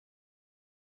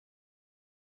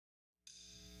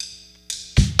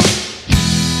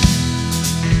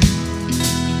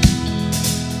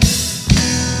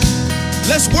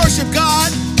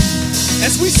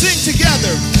as we sing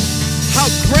together how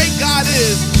great God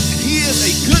is, and He is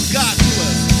a good God to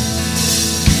us.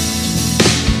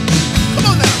 Come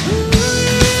on now.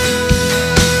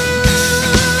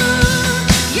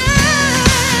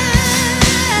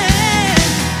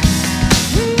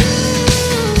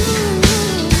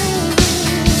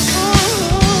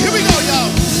 Here we go,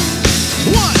 y'all.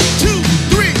 1, 2,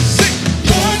 3, sing.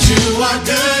 Lord, you are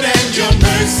good and your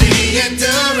mercy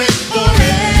endureth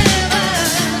forever.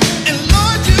 And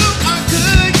Lord, you are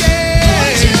good, yeah.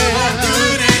 Lord, you are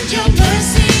good and your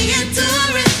mercy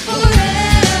endureth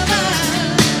forever.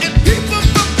 And people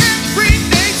from every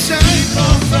nation,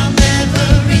 People from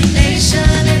every nation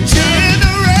and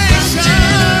generation,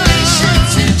 generation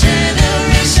to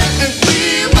generation, and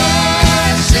we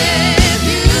worship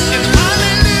you. and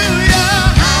hallelujah.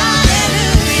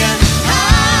 Hallelujah,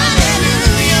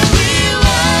 hallelujah, we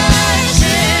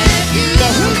worship you.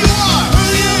 For who you are, Who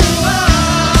you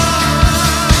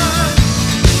are,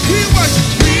 we worship.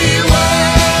 we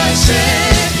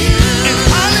worship you. And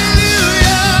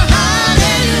hallelujah.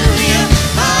 Hallelujah,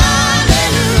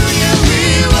 hallelujah, we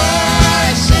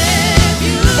worship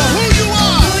you. For who you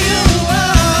are, Who you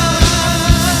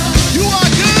you are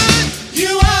good.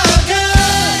 are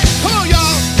good. Come on,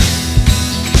 y'all.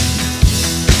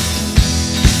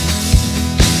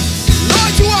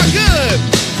 Lord, you are good.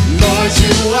 Lord,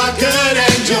 you are good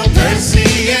and your mercy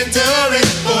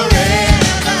endureth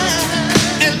forever.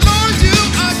 And Lord, you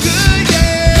are good,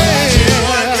 yeah. Lord, you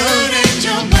are good and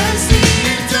your mercy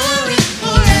endureth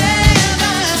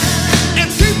forever. And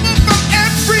people from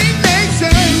every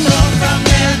nation, People from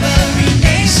every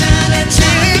nation and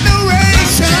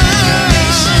generation.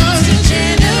 to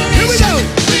generation, Here we go.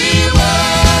 we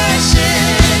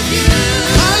worship you.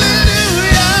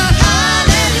 Hallelujah.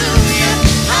 Hallelujah,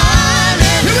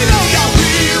 hallelujah, Here we go, y'all.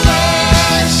 we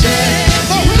worship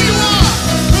For who you are.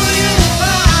 who you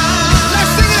are.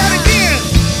 Let's sing that again.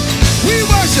 We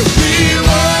worship. We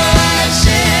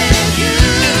worship you.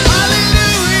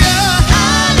 Hallelujah.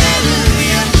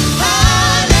 Hallelujah,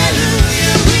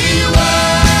 hallelujah, we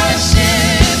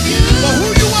worship you. For who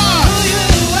you are. Who you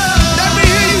Let are. me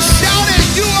hear you shout it.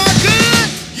 You are good.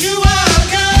 You are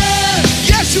good.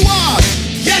 Yes, you are.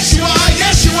 Yes, you are.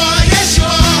 Yes, you are. Yes, you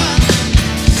are.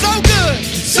 So good.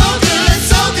 So good,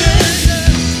 so good.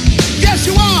 Yes,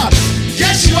 you are.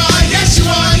 Yes, you are. Yes, you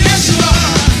are. Yes, you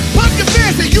are. Pump your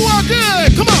fist and you are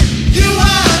good. Come on. You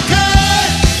are good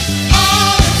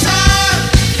all the time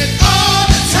and all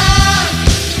the time.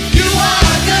 You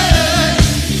are good.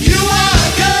 You are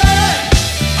good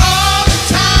all the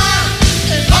time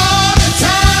and all the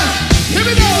time. Here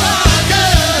we You go. are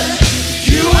good.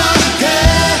 You are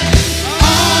good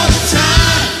all the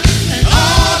time and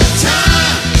all the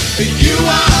time. You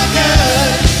are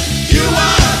good. You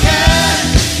are good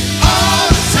all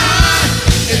the time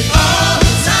and all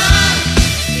the time.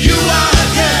 You are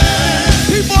good.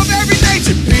 People of every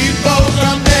nation. People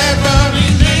from every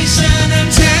nation and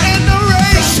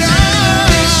Generation.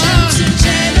 to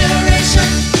generation,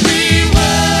 we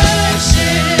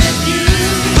worship you.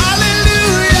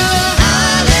 Hallelujah.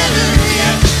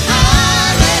 Hallelujah,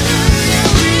 hallelujah,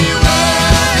 we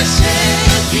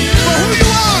worship you. For who you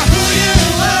are. Who you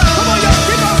Come on, y'all.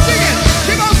 Keep on singing.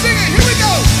 Keep on singing. Here we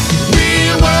go. we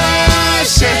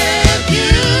worship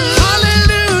you.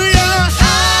 Hallelujah.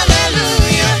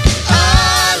 Hallelujah,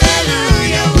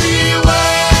 hallelujah, we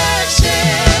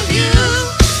worship you.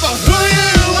 For who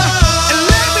you are. And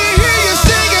let me hear you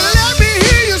sing. And let me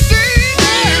hear you sing.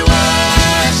 We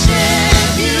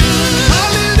worship you.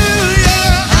 Hallelujah.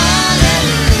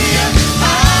 Hallelujah,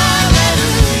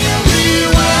 hallelujah, we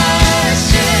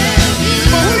worship you.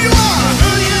 For who you are.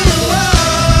 Who you are,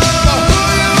 For who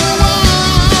you are.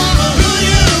 who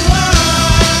you are,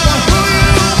 For who you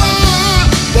are.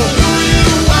 for who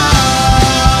you are.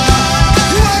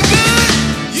 You are good.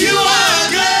 You are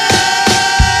good.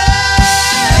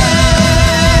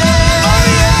 Oh,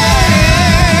 yeah.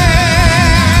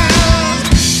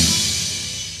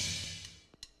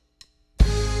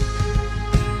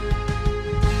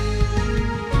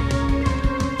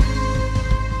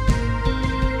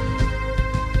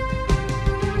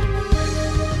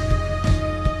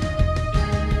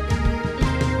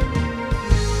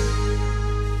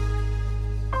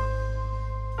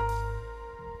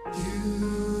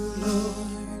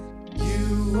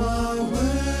 You are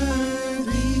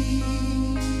worthy,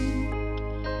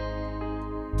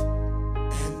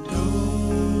 and no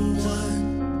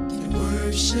one can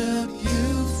worship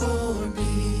you for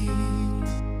me.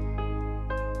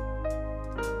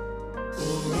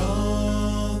 For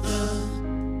all the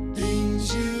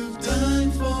things you've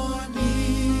done for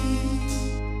me,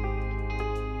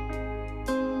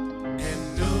 and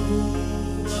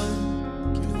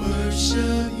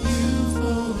worship you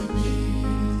for me.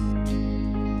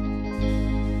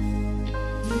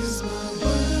 Here's my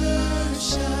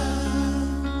worship,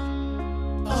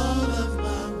 all of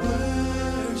my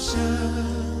worship.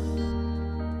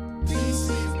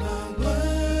 Receive my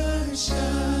worship,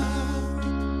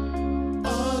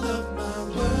 all of my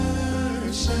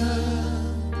worship.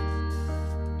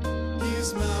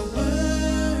 Here's my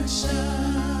worship,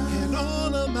 And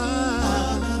all of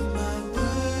my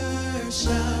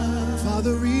worship.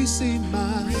 Father, receive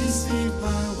my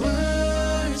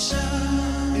worship,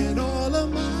 and all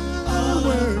of my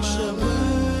worship.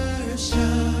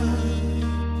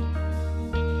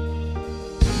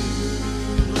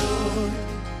 Lord,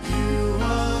 you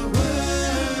are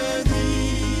worthy,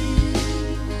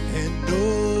 and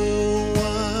no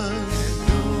one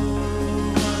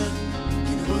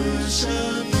can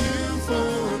worship you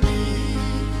for me.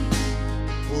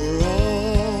 for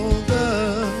all the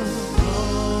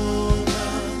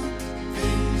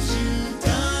Things you've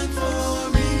done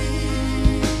for me,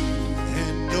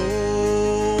 and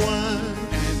no one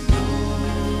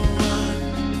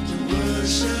can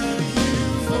worship you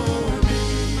for me.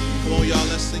 Come on, y'all,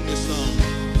 let's sing this song.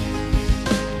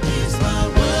 Here's my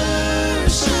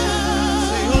worship,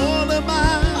 Say all of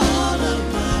my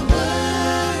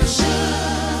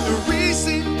worship.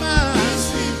 receive my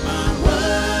Receive my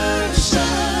worship,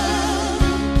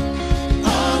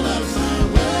 all of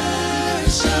my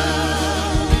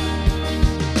worship.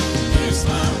 Here's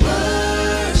my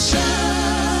worship,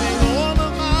 say all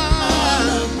of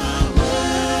my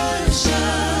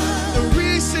worship.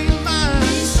 receive my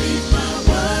Receive my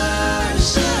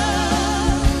worship,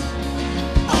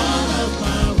 all of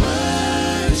my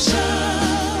worship.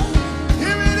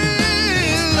 here it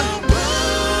is.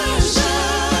 Worship,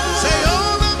 Say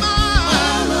all of my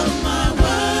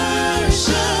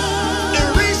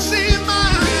worship. receive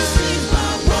my Receive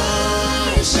my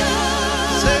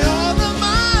worship, say all of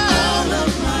my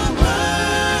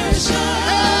worship.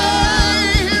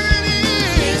 hey, here it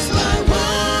is. My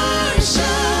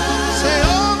worship, Say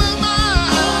all of my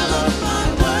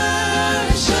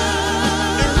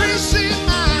worship. receive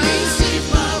my Receive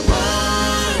my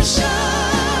worship,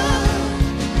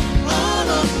 all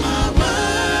of my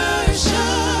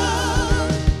worship.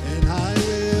 and I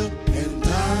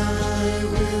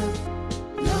will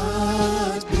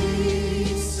Not be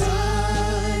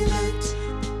silent.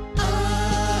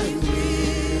 I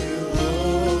will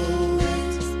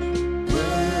always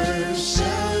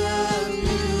worship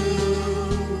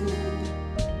you.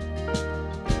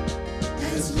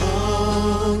 As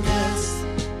long as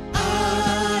I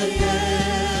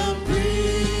am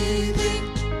breathing,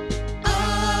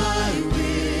 I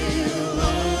will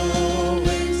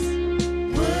always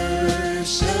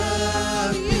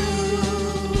worship you.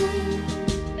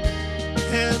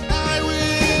 and I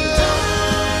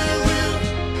will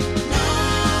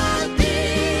Not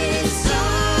be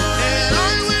silent. and I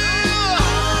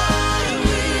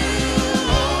will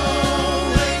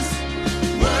Always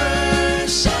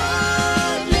worship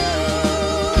you.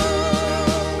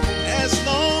 as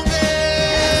long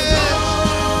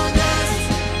as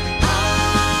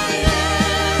I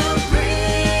am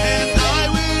breathing, and I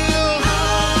will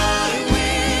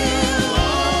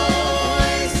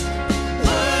always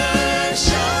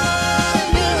worship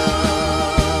you.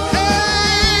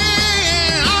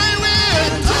 hey, I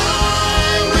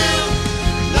will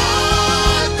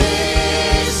Not be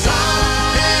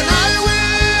silent. and I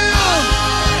will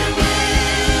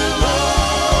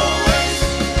Always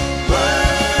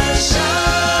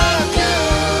worship you.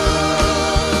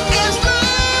 as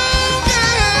long as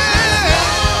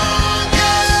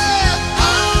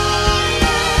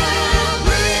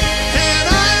and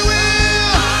I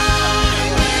will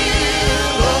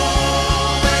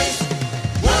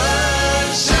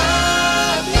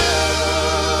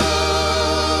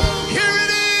here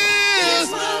it is.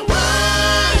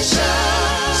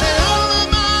 Say all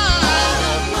of my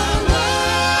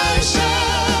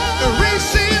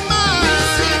receive my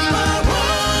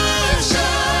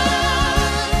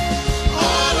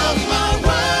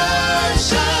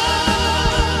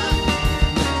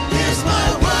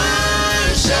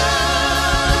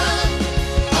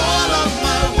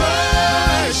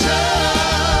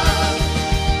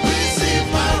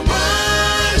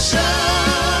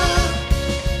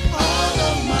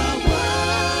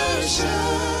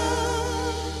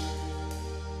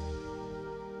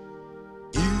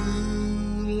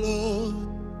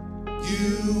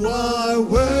You are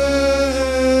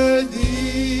worthy.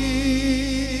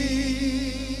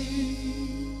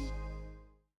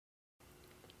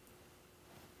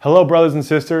 Hello, brothers and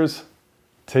sisters.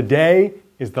 Today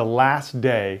is the last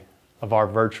day of our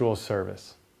virtual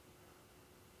service.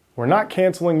 We're not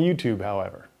canceling YouTube,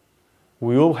 however.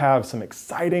 We will have some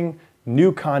exciting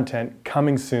new content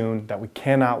coming soon that we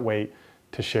cannot wait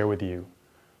to share with you.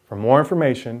 For more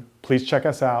information, please check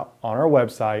us out on our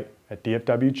website at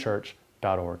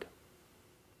dfwchurch.org.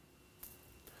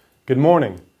 Good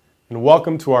morning and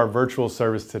welcome to our virtual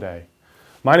service today.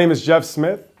 My name is Jeff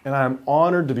Smith and I am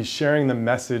honored to be sharing the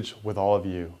message with all of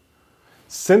you.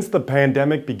 Since the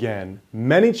pandemic began,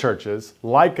 many churches,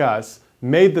 like us,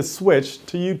 made the switch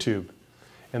to YouTube.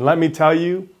 And let me tell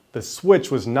you, the switch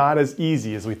was not as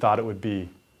easy as we thought it would be.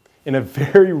 In a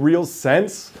very real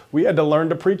sense, we had to learn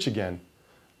to preach again.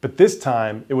 But this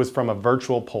time, it was from a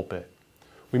virtual pulpit.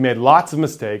 We made lots of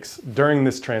mistakes during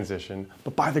this transition,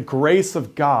 but by the grace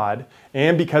of God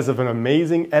and because of an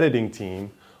amazing editing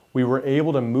team, we were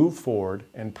able to move forward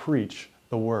and preach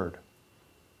the Word.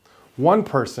 One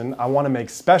person I want to make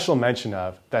special mention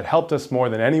of that helped us more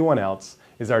than anyone else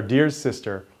is our dear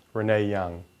sister, Renee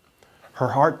Young. Her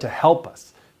heart to help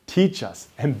us, teach us,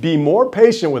 and be more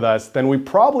patient with us than we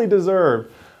probably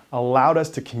deserve allowed us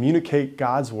to communicate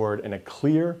God's Word in a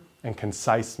clear and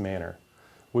concise manner.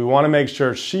 We want to make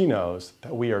sure she knows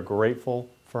that we are grateful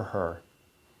for her.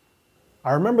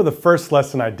 I remember the first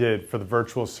lesson I did for the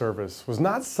virtual service was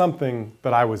not something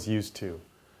that I was used to.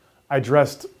 I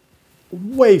dressed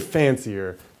way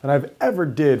fancier than I've ever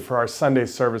did for our Sunday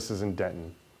services in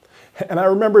Denton. And I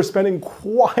remember spending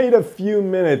quite a few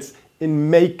minutes in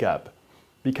makeup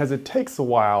because it takes a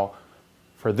while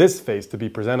for this face to be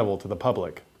presentable to the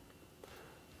public.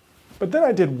 But then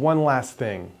I did one last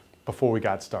thing before we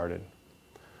got started.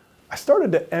 I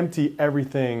started to empty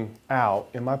everything out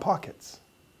in my pockets.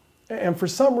 And for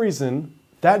some reason,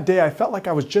 that day I felt like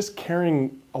I was just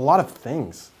carrying a lot of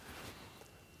things.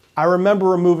 I remember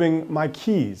removing my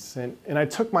keys and I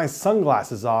took my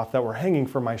sunglasses off that were hanging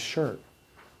from my shirt.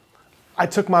 I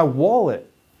took my wallet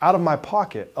out of my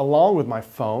pocket along with my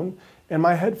phone and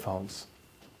my headphones.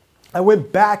 I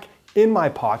went back in my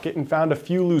pocket and found a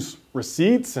few loose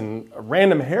receipts and a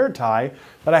random hair tie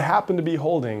that I happened to be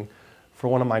holding for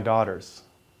one of my daughters.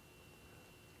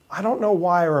 I don't know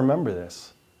why I remember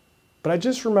this, but I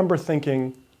just remember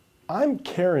thinking, I'm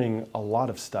carrying a lot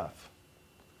of stuff.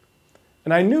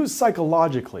 And I knew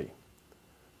psychologically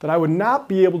that I would not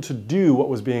be able to do what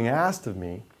was being asked of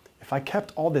me if I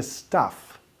kept all this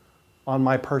stuff on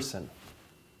my person.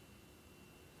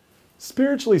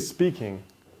 Spiritually speaking,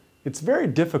 it's very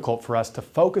difficult for us to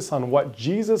focus on what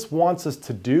Jesus wants us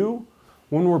to do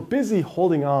when we're busy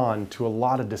holding on to a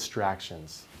lot of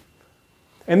distractions.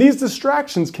 And these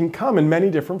distractions can come in many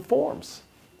different forms.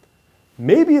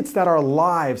 Maybe it's that our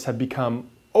lives have become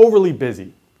overly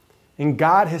busy and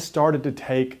God has started to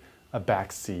take a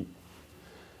back seat.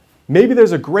 Maybe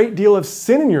there's a great deal of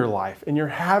sin in your life and you're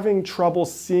having trouble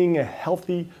seeing a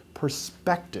healthy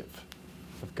perspective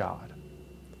of God.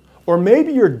 Or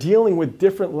maybe you're dealing with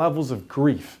different levels of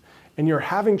grief and you're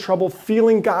having trouble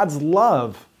feeling God's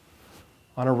love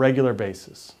on a regular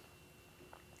basis.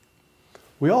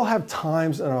 We all have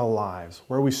times in our lives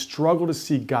where we struggle to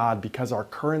see God because our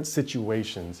current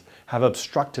situations have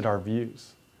obstructed our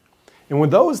views. And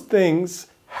when those things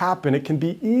happen, it can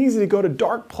be easy to go to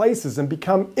dark places and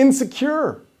become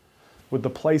insecure with the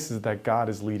places that God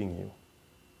is leading you.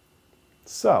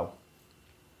 So,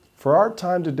 for our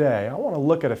time today, I want to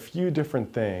look at a few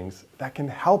different things that can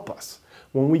help us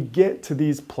when we get to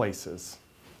these places.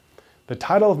 The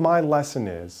title of my lesson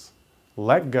is,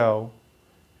 Let Go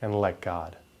and Let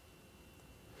God.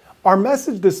 Our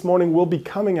message this morning will be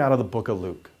coming out of the book of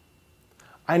Luke.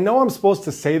 I know I'm supposed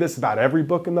to say this about every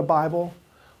book in the Bible,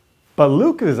 but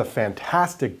Luke is a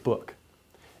fantastic book.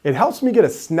 It helps me get a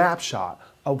snapshot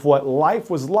of what life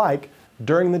was like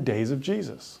during the days of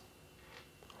Jesus.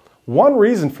 One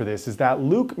reason for this is that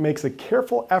Luke makes a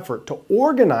careful effort to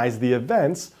organize the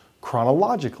events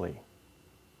chronologically.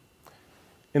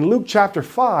 In Luke chapter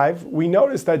 5, we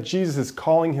notice that Jesus is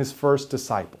calling his first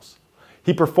disciples.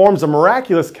 He performs a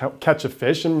miraculous catch of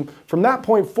fish, and from that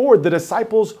point forward, the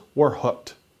disciples were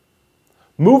hooked.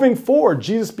 Moving forward,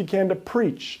 Jesus began to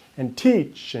preach and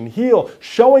teach and heal,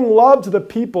 showing love to the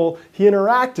people he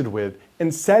interacted with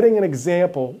and setting an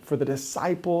example for the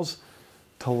disciples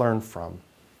to learn from.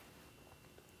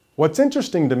 What's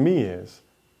interesting to me is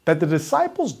that the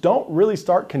disciples don't really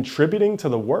start contributing to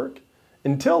the work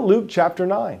until Luke chapter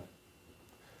 9.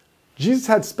 Jesus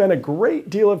had spent a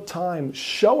great deal of time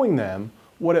showing them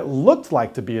what it looked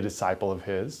like to be a disciple of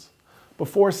his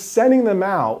before sending them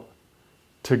out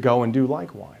to go and do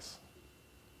likewise.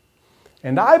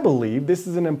 And I believe this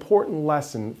is an important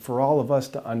lesson for all of us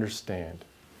to understand.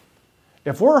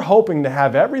 If we're hoping to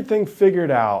have everything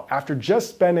figured out after just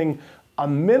spending a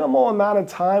minimal amount of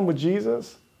time with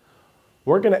Jesus,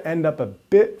 we're going to end up a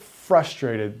bit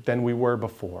frustrated than we were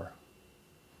before.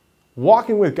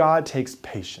 Walking with God takes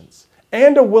patience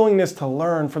and a willingness to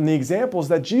learn from the examples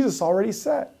that Jesus already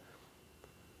set.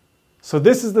 So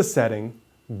this is the setting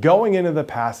going into the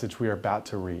passage we are about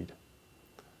to read.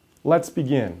 Let's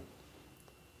begin.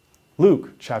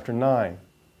 Luke chapter 9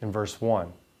 and verse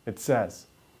 1. It says,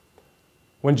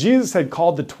 "When Jesus had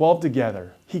called the 12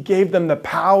 together, he gave them the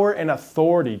power and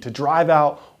authority to drive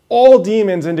out all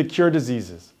demons and to cure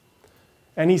diseases.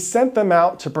 And he sent them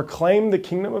out to proclaim the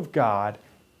kingdom of God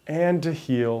and to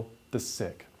heal the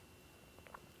sick."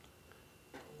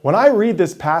 When I read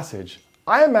this passage,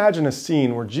 I imagine a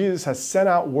scene where Jesus has sent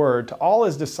out word to all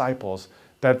his disciples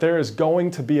that there is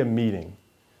going to be a meeting.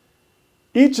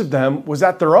 Each of them was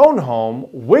at their own home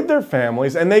with their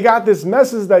families, and they got this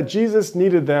message that Jesus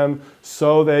needed them,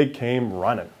 so they came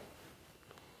running.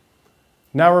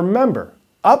 Now remember,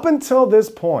 up until this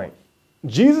point,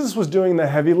 Jesus was doing the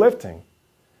heavy lifting.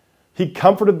 He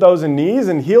comforted those in need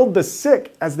and healed the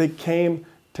sick as they came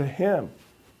to him.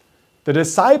 The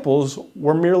disciples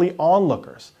were merely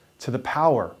onlookers to the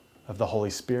power of the Holy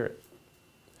Spirit.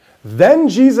 Then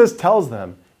Jesus tells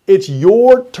them, "It's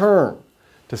your turn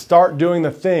to start doing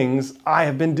the things I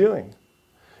have been doing.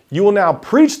 You will now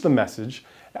preach the message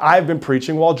I have been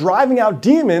preaching while driving out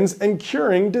demons and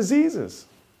curing diseases."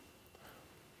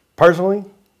 Personally,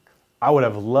 I would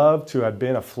have loved to have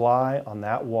been a fly on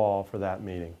that wall for that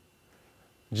meeting.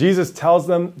 Jesus tells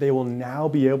them they will now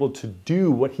be able to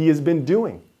do what he has been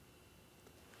doing.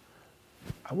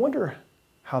 I wonder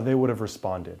how they would have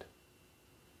responded.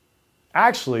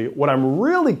 Actually, what I'm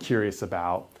really curious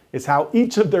about is how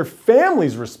each of their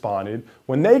families responded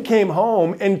when they came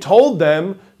home and told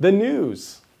them the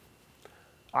news.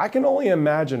 I can only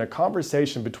imagine a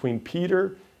conversation between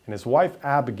Peter and his wife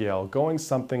Abigail going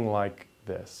something like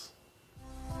this.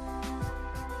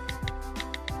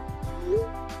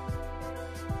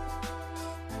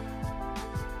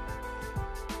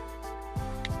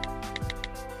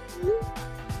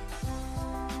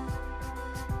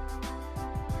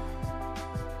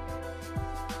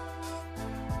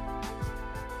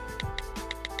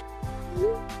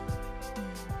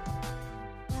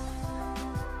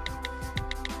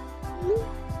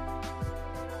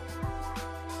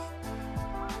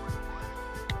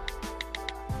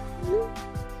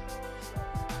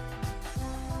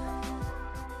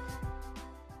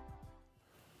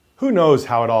 Who knows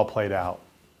how it all played out?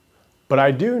 But I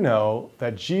do know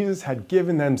that Jesus had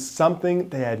given them something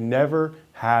they had never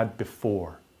had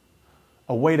before.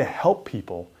 A way to help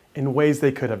people in ways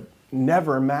they could have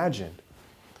never imagined.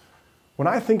 When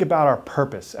I think about our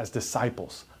purpose as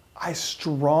disciples, I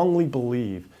strongly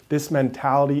believe this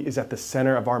mentality is at the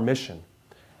center of our mission.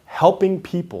 Helping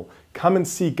people come and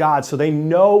see God so they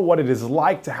know what it is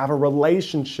like to have a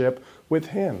relationship with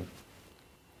him.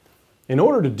 In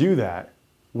order to do that,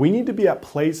 we need to be at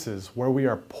places where we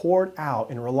are poured out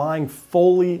and relying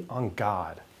fully on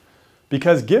God.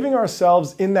 Because giving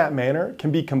ourselves in that manner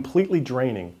can be completely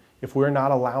draining if we're not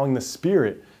allowing the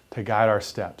Spirit to guide our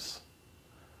steps.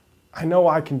 I know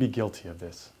I can be guilty of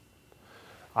this.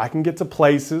 I can get to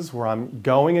places where I'm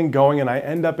going and I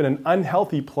end up in an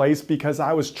unhealthy place because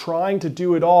I was trying to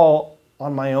do it all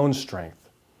on my own strength.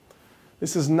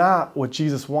 This is not what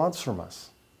Jesus wants from us.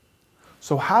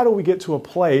 So how do we get to a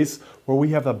place where we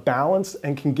have a balance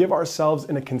and can give ourselves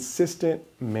in a consistent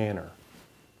manner?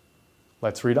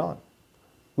 Let's read on.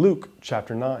 Luke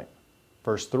chapter 9,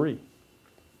 verse 3.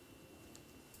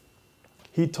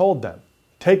 He told them,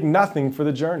 "Take nothing for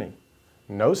the journey.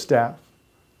 No staff,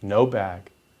 no bag,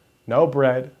 no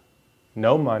bread,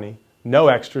 no money, no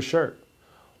extra shirt.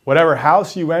 Whatever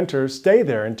house you enter, stay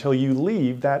there until you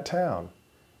leave that town.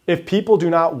 If people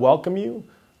do not welcome you,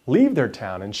 leave their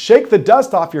town and shake the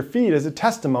dust off your feet as a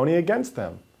testimony against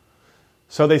them."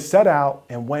 So they set out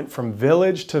and went from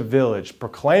village to village,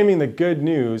 proclaiming the good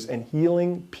news and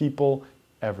healing people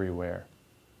everywhere.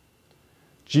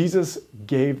 Jesus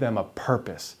gave them a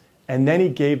purpose, and then he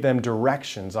gave them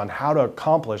directions on how to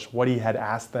accomplish what he had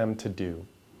asked them to do.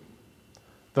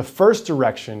 The first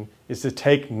direction is to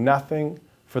take nothing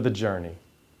for the journey.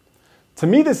 To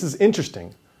me, this is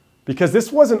interesting, because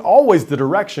this wasn't always the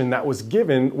direction that was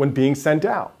given when being sent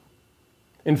out.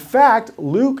 In fact,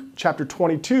 Luke chapter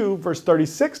 22, verse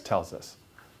 36 tells us,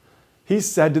 he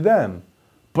said to them,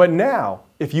 "But now,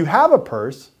 if you have a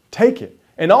purse, take it,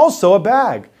 and also a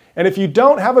bag. And if you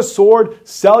don't have a sword,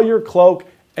 sell your cloak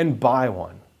and buy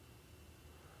one."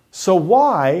 So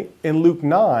why, in Luke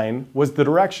 9, was the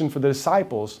direction for the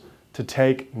disciples to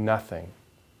take nothing?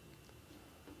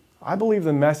 I believe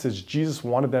the message Jesus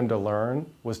wanted them to learn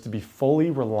was to be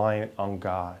fully reliant on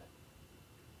God.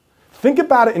 Think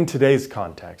about it in today's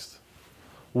context.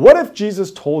 What if Jesus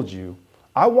told you,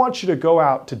 I want you to go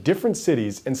out to different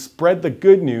cities and spread the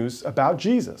good news about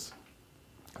Jesus?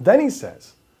 Then he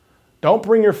says, don't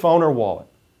bring your phone or wallet.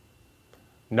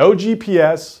 No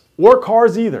GPS or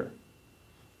cars either.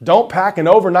 Don't pack an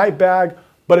overnight bag,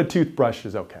 but a toothbrush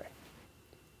is okay.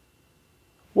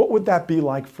 What would that be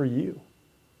like for you?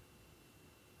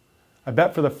 I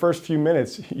bet for the first few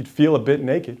minutes, you'd feel a bit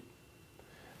naked.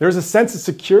 There's a sense of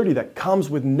security that comes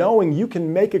with knowing you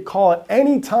can make a call at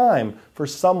any time for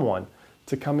someone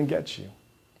to come and get you.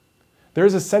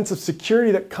 There's a sense of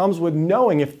security that comes with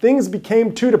knowing if things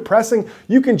became too depressing,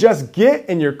 you can just get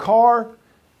in your car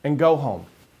and go home.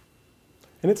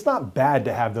 And it's not bad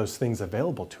to have those things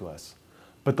available to us.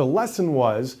 But the lesson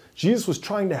was, Jesus was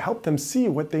trying to help them see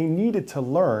what they needed to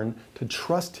learn to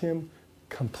trust him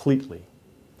completely.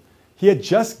 He had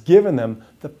just given them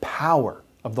the power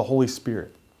of the Holy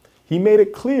Spirit. He made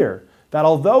it clear that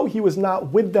although he was not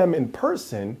with them in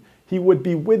person, he would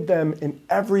be with them in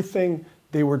everything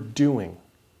they were doing.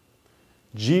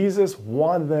 Jesus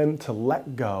wanted them to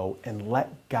let go and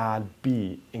let God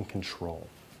be in control.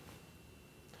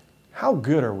 How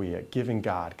good are we at giving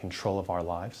God control of our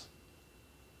lives?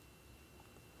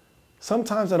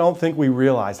 Sometimes I don't think we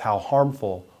realize how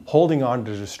harmful holding on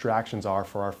to distractions are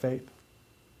for our faith.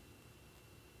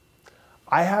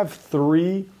 I have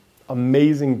 3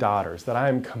 amazing daughters that I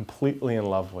am completely in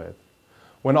love with.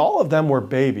 When all of them were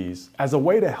babies, as a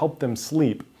way to help them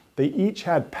sleep, they each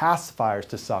had pacifiers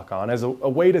to suck on as a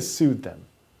way to soothe them.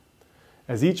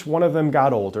 As each one of them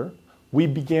got older, we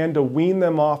began to wean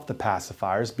them off the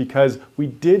pacifiers because we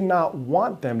did not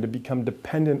want them to become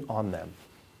dependent on them.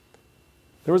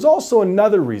 There was also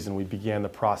another reason we began the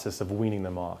process of weaning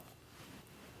them off.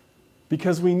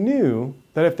 Because we knew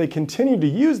that if they continued to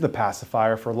use the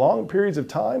pacifier for long periods of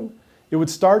time, it would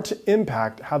start to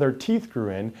impact how their teeth grew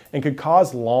in and could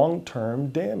cause long-term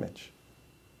damage.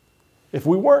 If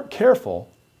we weren't careful,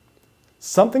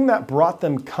 something that brought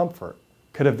them comfort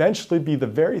could eventually be the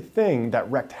very thing that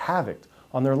wreaked havoc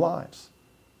on their lives.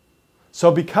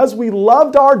 So because we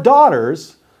loved our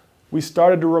daughters, we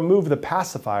started to remove the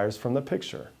pacifiers from the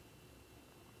picture.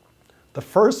 The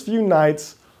first few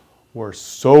nights were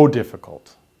so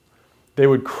difficult. They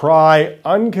would cry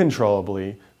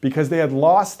uncontrollably because they had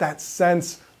lost that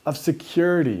sense of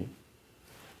security.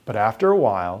 But after a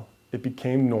while, it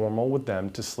became normal with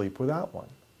them to sleep without one.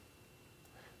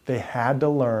 They had to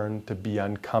learn to be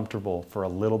uncomfortable for a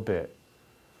little bit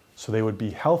so they would be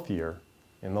healthier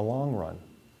in the long run.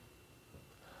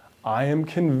 I am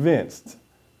convinced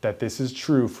that this is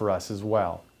true for us as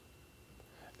well.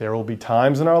 There will be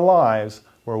times in our lives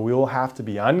where we will have to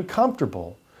be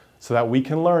uncomfortable so that we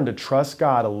can learn to trust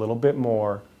God a little bit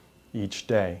more each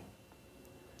day.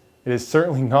 It is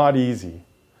certainly not easy,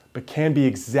 but can be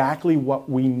exactly what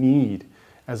we need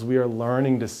as we are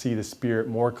learning to see the Spirit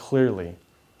more clearly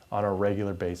on a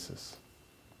regular basis.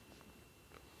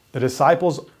 The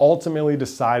disciples ultimately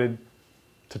decided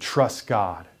to trust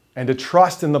God and to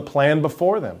trust in the plan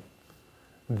before them.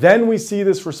 Then we see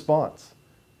this response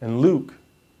in Luke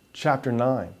chapter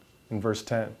 9 and verse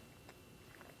 10.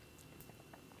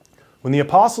 When the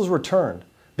apostles returned,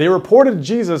 they reported to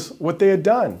Jesus what they had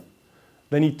done.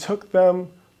 Then he took them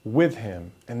with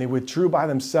him, and they withdrew by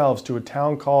themselves to a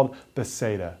town called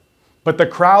Bethsaida. But the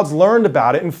crowds learned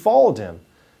about it and followed him.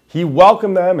 He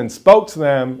welcomed them and spoke to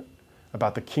them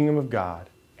about the kingdom of God,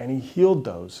 and he healed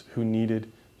those who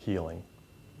needed healing.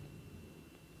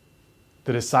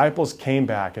 The disciples came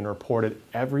back and reported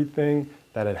everything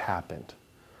that had happened.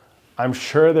 I'm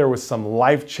sure there was some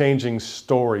life-changing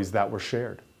stories that were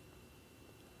shared.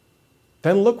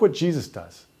 Then look what Jesus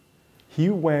does. He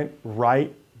went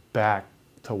right back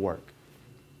to work.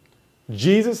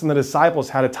 Jesus and the disciples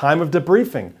had a time of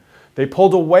debriefing. They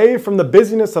pulled away from the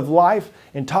busyness of life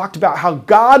and talked about how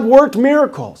God worked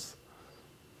miracles.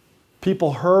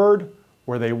 People heard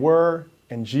where they were,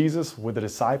 and Jesus with the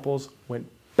disciples went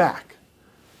back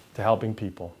to helping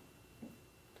people.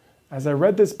 As I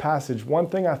read this passage, one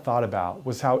thing I thought about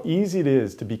was how easy it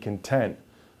is to be content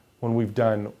when we've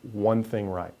done one thing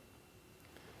right.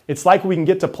 It's like we can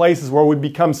get to places where we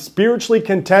become spiritually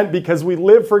content because we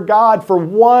live for God for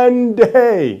one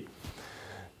day.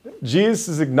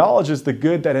 Jesus acknowledges the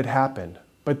good that had happened,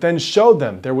 but then showed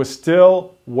them there was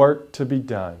still work to be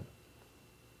done.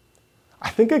 I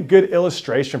think a good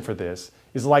illustration for this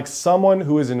is like someone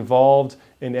who is involved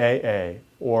in AA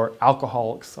or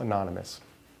Alcoholics Anonymous.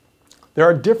 There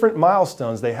are different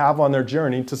milestones they have on their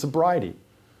journey to sobriety.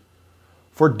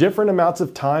 For different amounts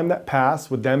of time that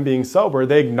pass with them being sober,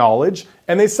 they acknowledge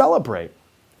and they celebrate.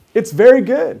 It's very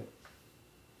good.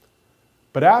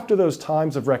 But after those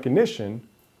times of recognition,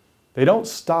 they don't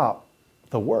stop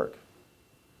the work.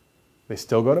 They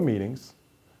still go to meetings.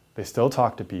 They still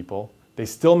talk to people. They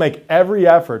still make every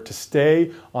effort to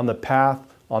stay on the path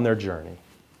on their journey.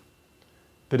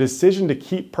 The decision to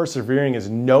keep persevering is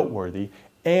noteworthy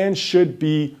and should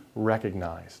be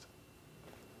recognized.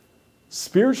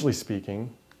 Spiritually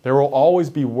speaking, there will always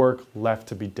be work left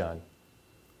to be done.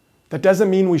 That doesn't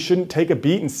mean we shouldn't take a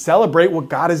beat and celebrate what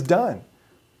God has done.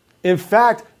 In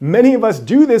fact, many of us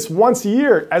do this once a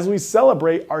year as we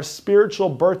celebrate our spiritual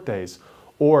birthdays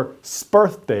or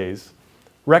spirthdays,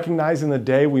 recognizing the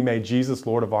day we made Jesus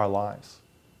Lord of our lives.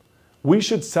 We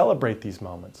should celebrate these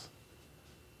moments,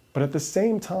 but at the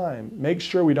same time, make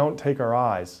sure we don't take our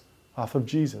eyes off of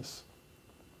Jesus.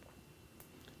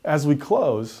 As we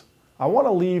close, I want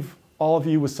to leave all of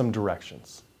you with some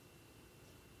directions.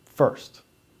 First,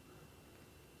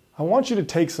 I want you to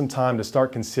take some time to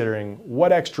start considering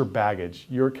what extra baggage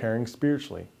you're carrying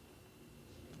spiritually.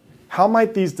 How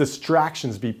might these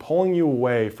distractions be pulling you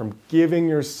away from giving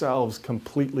yourselves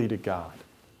completely to God?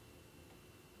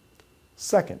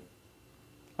 Second,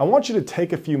 I want you to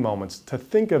take a few moments to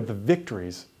think of the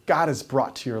victories God has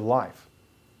brought to your life.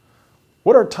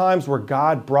 What are times where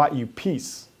God brought you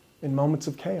peace in moments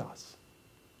of chaos?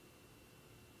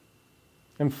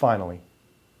 And finally,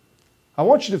 I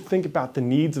want you to think about the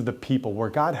needs of the people where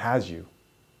God has you.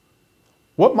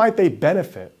 What might they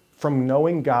benefit from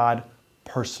knowing God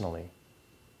personally?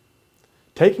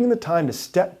 Taking the time to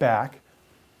step back,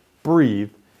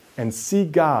 breathe, and see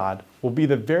God will be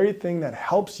the very thing that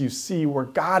helps you see where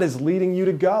God is leading you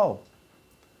to go.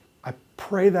 I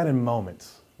pray that in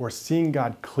moments where seeing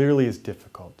God clearly is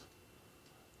difficult,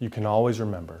 you can always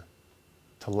remember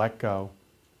to let go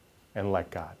and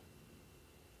let God.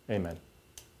 Amen.